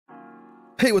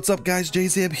Hey, what's up guys?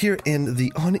 Jzab here, and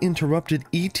the Uninterrupted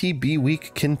ETB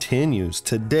week continues.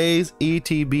 Today's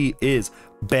ETB is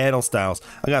Battle Styles.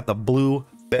 I got the blue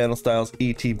Battle Styles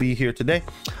ETB here today.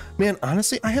 Man,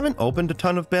 honestly, I haven't opened a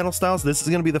ton of Battle Styles. This is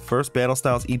going to be the first Battle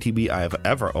Styles ETB I have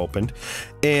ever opened.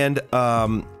 And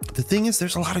the thing is,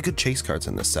 there's a lot of good chase cards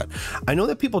in this set. I know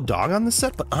that people dog on this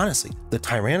set, but honestly, the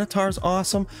Tyranitar is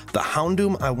awesome. The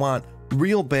Houndoom I want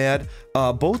real bad.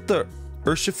 Both the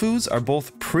Urshifus are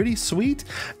both pretty sweet,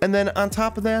 and then on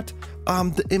top of that,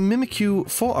 the Mimikyu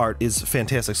full art is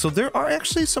fantastic. So there are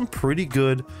actually some pretty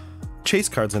good chase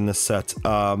cards in this set,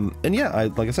 and yeah,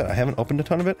 like I said, I haven't opened a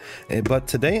ton of it, but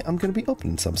today I'm going to be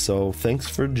opening some. So thanks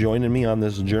for joining me on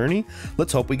this journey.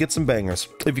 Let's hope we get some bangers.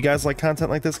 If you guys like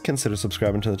content like this, consider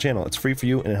subscribing to the channel. It's free for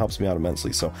you and it helps me out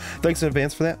immensely. So thanks in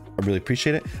advance for that. I really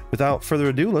appreciate it. Without further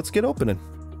ado, let's get opening.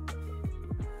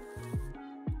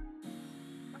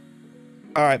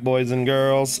 All right, boys and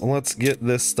girls, let's get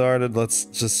this started. Let's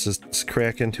just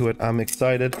crack into it. I'm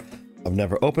excited. I've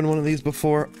never opened one of these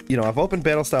before. You know, I've opened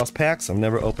Battle Styles packs. I've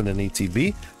never opened an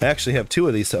ETB. I actually have two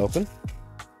of these to open.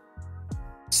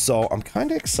 So I'm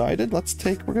kind of excited.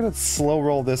 We're gonna slow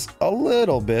roll this a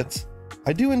little bit.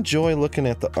 I do enjoy looking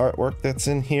at the artwork that's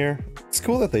in here. It's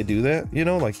cool that they do that, you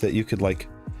know, like that you could like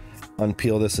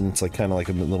unpeel this and it's like kind of like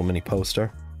a little mini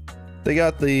poster. They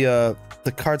got the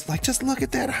cards, like, just look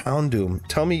at that Houndoom.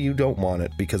 Tell me you don't want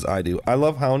it, because I do. I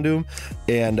love Houndoom,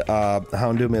 and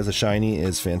Houndoom as a shiny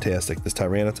is fantastic. This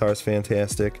Tyranitar is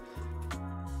fantastic.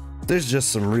 There's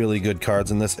just some really good cards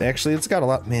in this. Actually, it's got a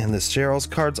lot. Man, this Cheryl's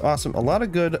card's awesome. A lot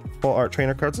of good full art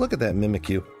trainer cards. Look at that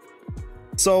Mimikyu.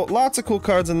 So lots of cool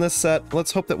cards in this set.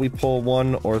 Let's hope that we pull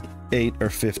 1 or 8 or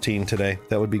 15 today.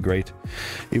 That would be great.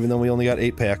 Even though we only got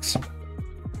 8 packs.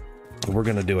 We're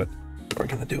gonna do it. We're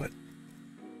gonna do it.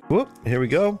 Whoop, here we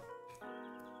go.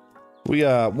 We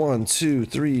got 1, 2,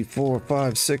 3, 4,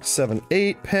 5, 6, 7,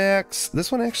 8 packs. This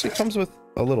one actually comes with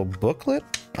a little booklet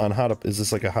on how to, is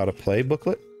this like a how to play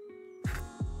booklet?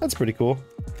 That's pretty cool.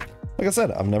 Like I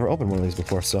said, I've never opened one of these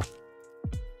before, so.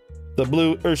 The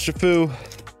blue Urshifu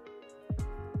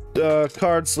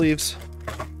card sleeves.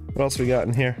 What else we got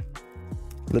in here?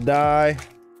 The die,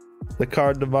 the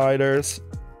card dividers,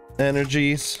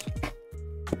 energies,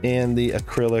 and the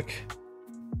acrylic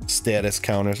status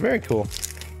counters. Very cool.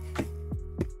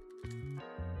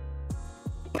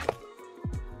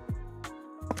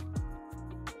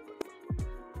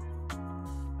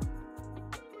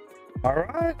 All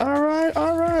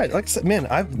right. Like I said, man,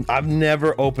 I've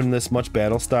never opened this much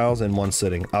Battle Styles in one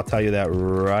sitting. I'll tell you that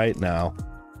right now.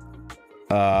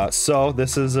 So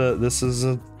this is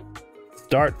a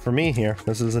start for me here.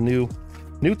 This is a new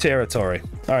territory.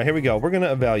 All right, here we go. We're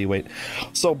gonna evaluate.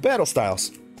 So Battle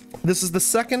Styles. This is the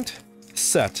second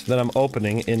set that I'm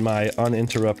opening in my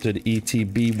Uninterrupted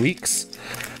ETB weeks,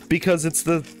 because it's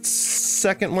the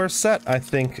second worst set, I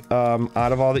think,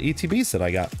 out of all the ETBs that I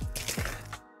got.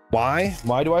 Why?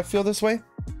 Why do I feel this way?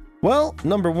 Well,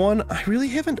 number one, I really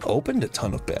haven't opened a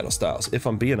ton of Battle Styles, if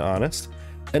I'm being honest.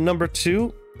 And number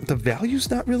two, the value's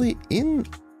not really in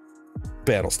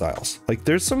Battle Styles. Like,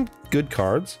 there's some good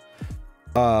cards.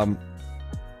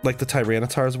 Like the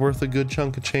Tyranitar is worth a good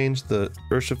chunk of change. The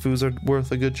Urshifus are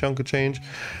worth a good chunk of change.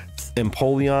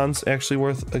 Empoleon's actually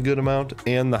worth a good amount.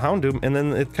 And the Houndoom. And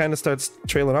then it kind of starts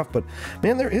trailing off. But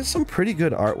man, there is some pretty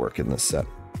good artwork in this set.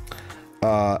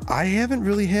 I haven't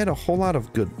really had a whole lot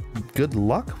of good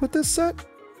luck with this set.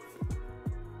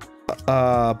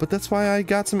 But that's why I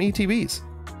got some ETBs.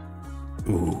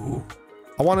 Ooh.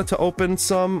 I wanted to open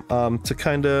some to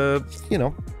kind of, you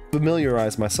know,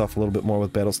 familiarize myself a little bit more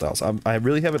with Battle Styles. I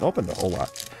really haven't opened a whole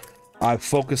lot. I've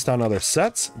focused on other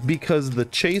sets because the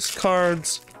chase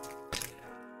cards,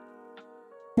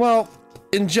 well,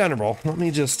 in general,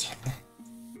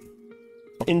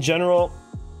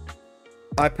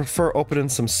 I prefer opening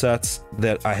some sets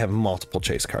that I have multiple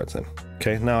chase cards in.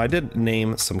 Okay, now I did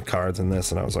name some cards in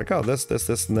this and I was like, oh, this,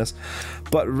 and this.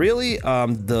 But really,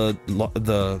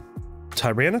 the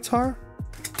Tyranitar,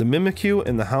 the Mimikyu,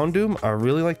 and the Houndoom are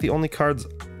really like the only cards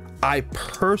I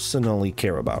personally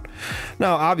care about.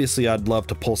 Now, obviously, I'd love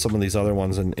to pull some of these other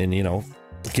ones and you know,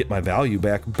 get my value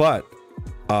back, but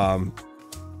the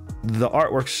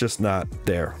artwork's just not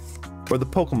there, or the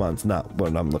Pokemon's not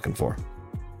what I'm looking for.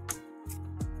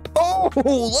 Oh,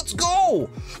 let's go!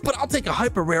 But I'll take a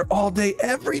hyper rare all day,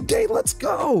 every day. Let's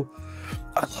go!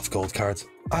 I love gold cards.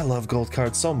 I love gold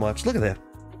cards so much. Look at that.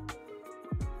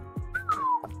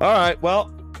 All right,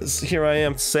 well, here I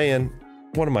am saying,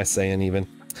 what am I saying even?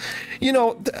 You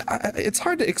know, it's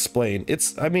hard to explain.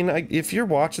 I mean, if you're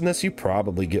watching this, you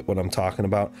probably get what I'm talking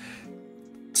about.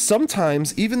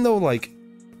 Sometimes, even though, like,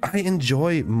 I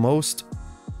enjoy most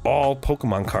all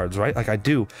Pokemon cards, right? Like I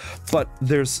do, but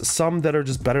there's some that are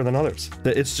just better than others.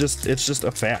 It's just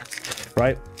a fact,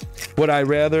 right? Would I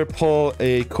rather pull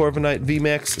a Corviknight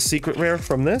VMAX secret rare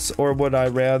from this, or would I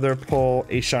rather pull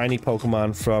a shiny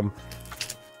Pokemon from,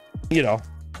 you know,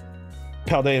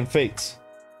 Paldean Fates?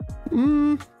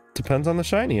 Depends on the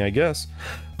shiny, I guess.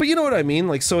 But you know what I mean?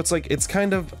 Like, so it's like, it's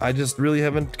kind of, I just really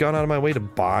haven't gone out of my way to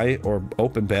buy or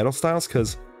open Battle Styles,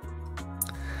 because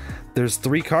there's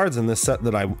 3 cards in this set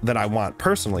that I want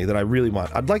personally, that I really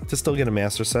want. I'd like to still get a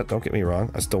master set, don't get me wrong,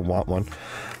 I still want one.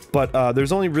 But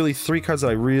there's only really 3 cards that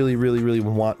I really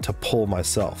want to pull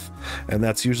myself. And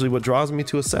that's usually what draws me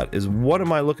to a set, is what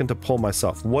am I looking to pull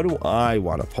myself? What do I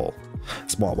want to pull?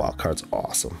 Small Wild card's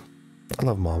awesome. I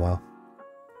love Mawile.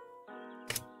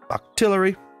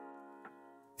 Octillery.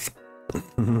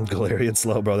 Galarian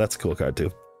Slowbro, that's a cool card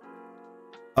too.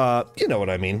 You know what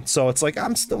I mean. So it's like,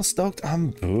 I'm still stoked.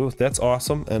 Ooh, that's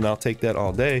awesome, and I'll take that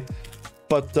all day.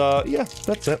 But yeah,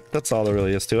 that's it. That's all there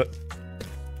really is to it.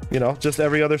 You know, just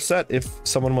every other set, if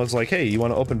someone was like, hey, you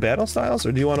want to open Battle Styles,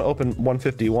 or do you want to open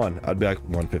 151? I'd be like,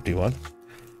 151.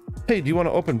 Hey, do you want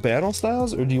to open Battle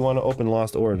Styles, or do you want to open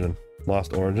Lost Origin?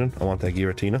 Lost Origin, I want that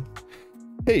Giratina.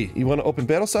 Hey, you want to open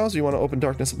Battle Styles, or you want to open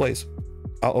Darkness Ablaze?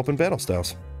 I'll open Battle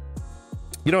Styles.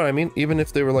 You know what I mean? Even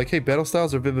if they were like, hey, Battle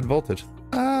Styles or Vivid Voltage?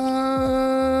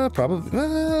 Probably.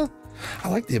 I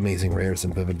like the amazing rares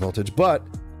in Vivid Voltage, but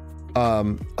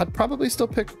I'd probably still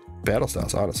pick Battle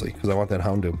Styles, honestly, because I want that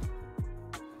Houndoom.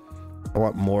 I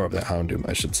want more of that Houndoom,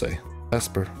 I should say.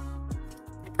 Esper.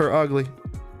 Per ugly.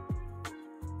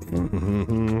 I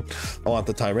want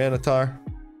the Tyranitar.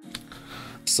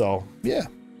 So, yeah.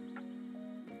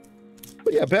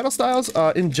 But yeah, Battle Styles,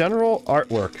 in general,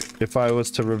 artwork. If I was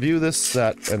to review this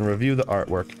set and review the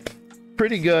artwork,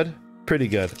 pretty good, pretty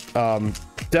good.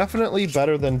 Definitely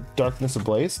better than Darkness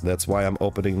Ablaze. That's why I'm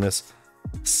opening this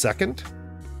second.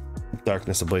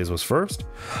 Darkness Ablaze was first.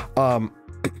 The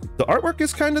artwork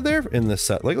is kind of there in this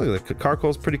set. Like, look, the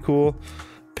Carcoal's pretty cool.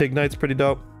 Pignite's pretty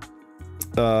dope.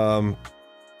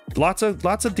 Lots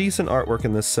of decent artwork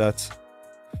in this set.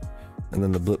 And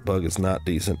then the Blipbug is not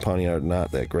decent. Pawniard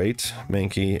not that great.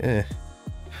 Mankey, eh.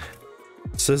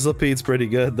 Sizzlepede's pretty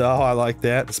good though. I like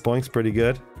that. Spoink's pretty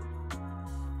good.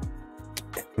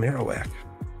 Marowak.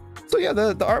 So yeah,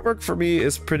 the artwork for me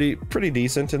is pretty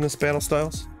decent in this Battle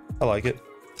Styles. I like it.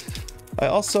 I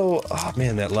also, oh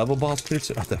man, that Level Ball's pretty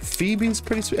sweet. The Phoebe's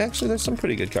pretty sweet. Actually, there's some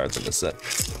pretty good cards in this set.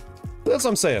 That's what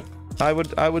I'm saying. I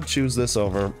would choose this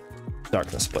over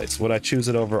Darkness Ablaze. Would I choose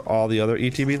it over all the other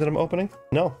ETB that I'm opening?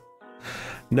 No.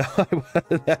 No,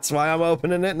 that's why I'm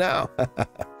opening it now.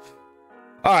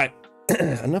 All right,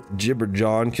 enough jibber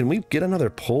jawing. Can we get another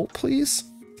pull, please?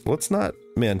 Let's not,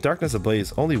 man, Darkness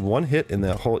Ablaze, only 1 hit in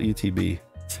that whole ETB.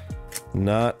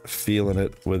 Not feeling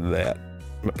it with that.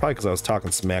 Probably because I was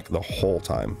talking smack the whole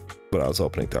time, but I was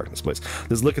opening Darkness Ablaze.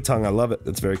 This Lickitung, I love it.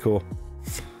 It's very cool.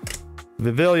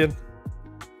 Vivillon.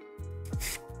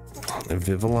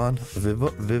 Vivillon?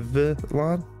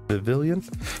 Vivillon?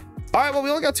 All right, well, we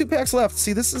only got 2 packs left.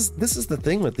 See, this is the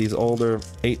thing with these older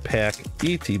 8-pack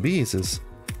ETBs is,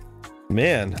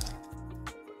 man,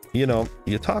 you know,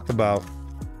 you talk about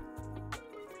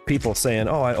people saying,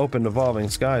 oh, I opened Evolving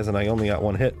Skies and I only got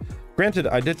 1 hit. Granted,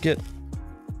 I did get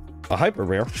a hyper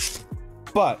rare,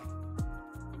 but,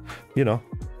 you know,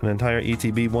 an entire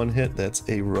ETB 1 hit, that's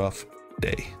a rough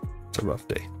day. It's a rough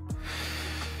day.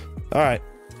 All right,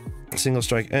 Single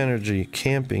Strike Energy,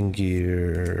 Camping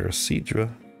Gear, Seadra.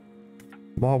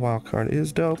 Mawile card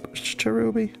is dope.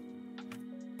 Cherubi,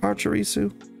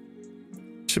 Pachirisu,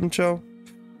 Chimcho,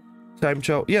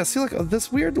 Timcho. Yeah, see, like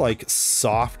this weird, like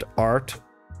soft art.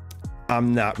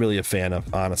 I'm not really a fan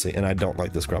of, honestly, and I don't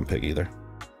like this Grumpig either.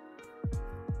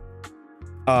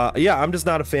 Yeah, I'm just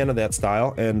not a fan of that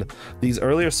style. And these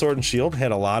earlier Sword and Shield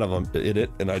had a lot of them in it,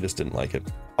 and I just didn't like it.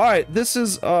 All right, this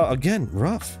is again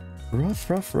rough.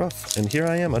 And here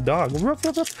I am, a dog. Rough.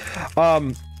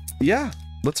 Yeah.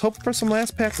 Let's hope for some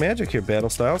last pack magic here, Battle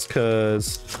Styles,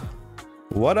 because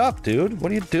what up, dude?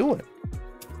 What are you doing?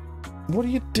 What are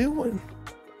you doing?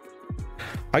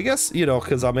 I guess, you know,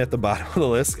 because I'm at the bottom of the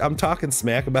list, I'm talking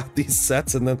smack about these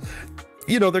sets, and then,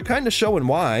 you know, they're kind of showing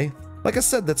why. Like I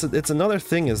said, it's another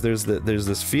thing is there's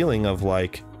this feeling of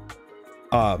like,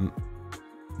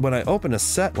 when I open a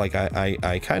set, like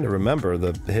I kind of remember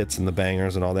the hits and the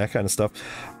bangers and all that kind of stuff.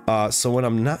 So when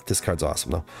I'm not, this card's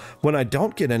awesome though. When I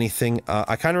don't get anything,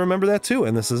 I kind of remember that too.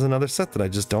 And this is another set that I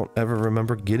just don't ever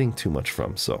remember getting too much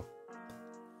from. So,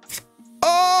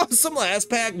 oh, some last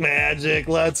pack magic.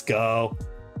 Let's go.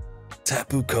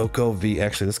 Tapu Koko V.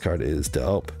 Actually, this card is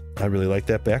dope. I really like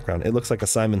that background. It looks like a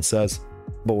Simon Says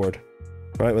board.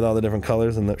 right? With all the different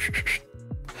colors and the...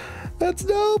 That's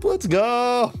dope. Let's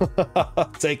go.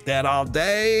 Take that all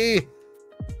day.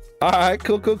 All right,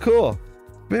 cool, cool, cool.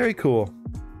 Very cool.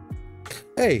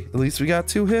 Hey, at least we got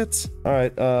 2 hits. All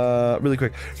right, really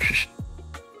quick.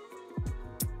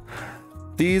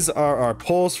 These are our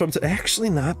pulls from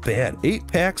actually not bad. 8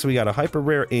 packs. We got a hyper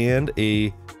rare and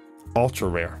a ultra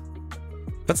rare.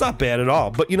 That's not bad at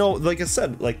all. But you know, like I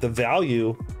said, like the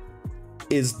value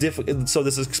is different. So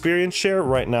this is experience share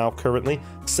right now, currently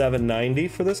 $7.90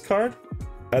 for this card.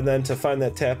 And then to find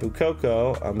that Tapu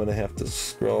Koko, I'm gonna have to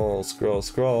scroll.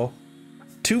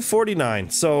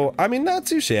 $2.49. So I mean, not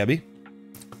too shabby.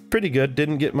 Pretty good.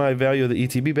 Didn't get my value of the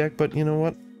ETB back, but you know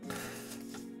what?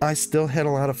 I still had a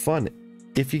lot of fun.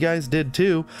 If you guys did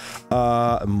too,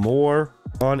 more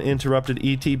Uninterrupted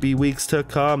ETB weeks to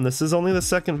come. This is only the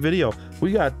 2nd video.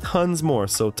 We got tons more,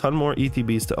 so ton more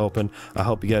ETBs to open. I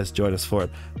hope you guys join us for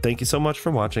it. Thank you so much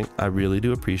for watching. I really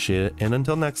do appreciate it. And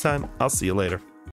until next time, I'll see you later.